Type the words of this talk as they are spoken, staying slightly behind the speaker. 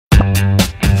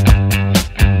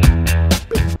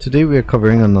Today we are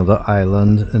covering another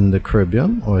island in the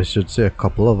Caribbean, or I should say a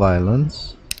couple of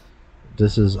islands.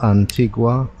 This is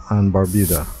Antigua and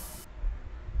Barbuda.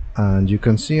 And you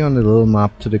can see on the little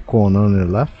map to the corner on the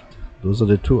left, those are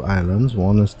the two islands.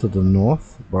 One is to the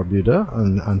north, Barbuda,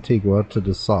 and Antigua to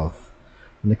the south.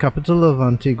 And the capital of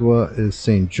Antigua is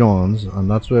St. John's, and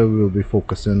that's where we will be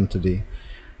focusing today.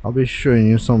 I'll be showing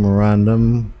you some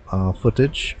random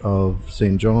footage of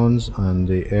St. John's and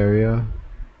the area,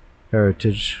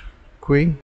 Heritage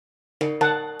Quay.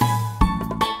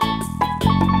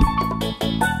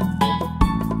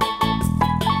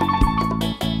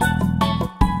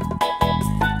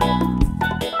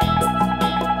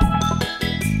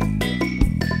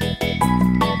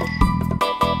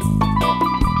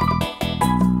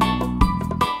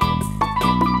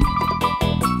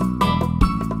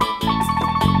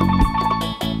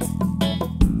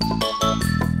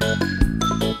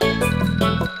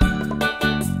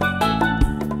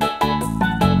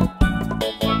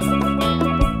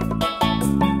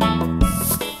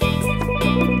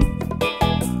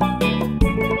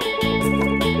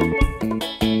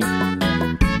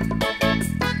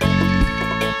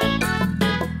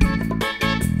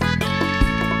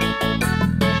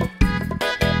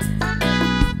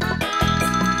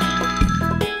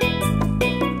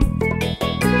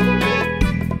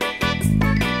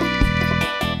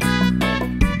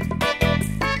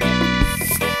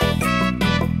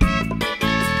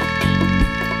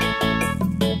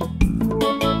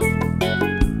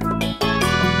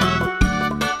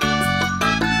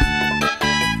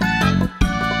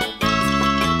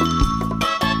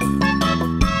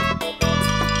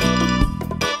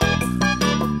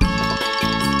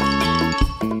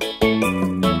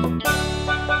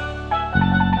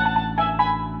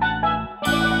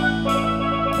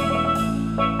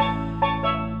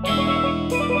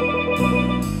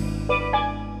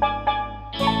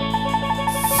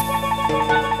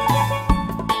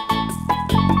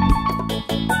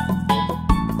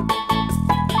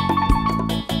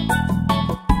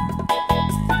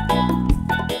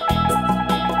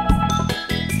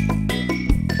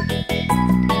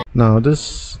 Now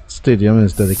this stadium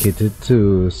is dedicated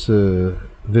to Sir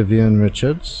Vivian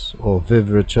Richards, or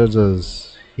Viv Richards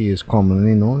as he is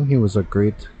commonly known. He was a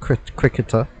great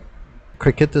cricketer.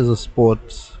 Cricket is a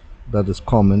sport that is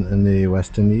common in the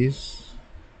West Indies.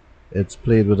 It's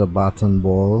played with a bat and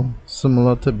ball,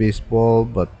 similar to baseball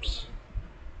but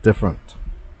different.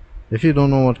 If you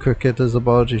don't know what cricket is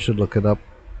about, you should look it up.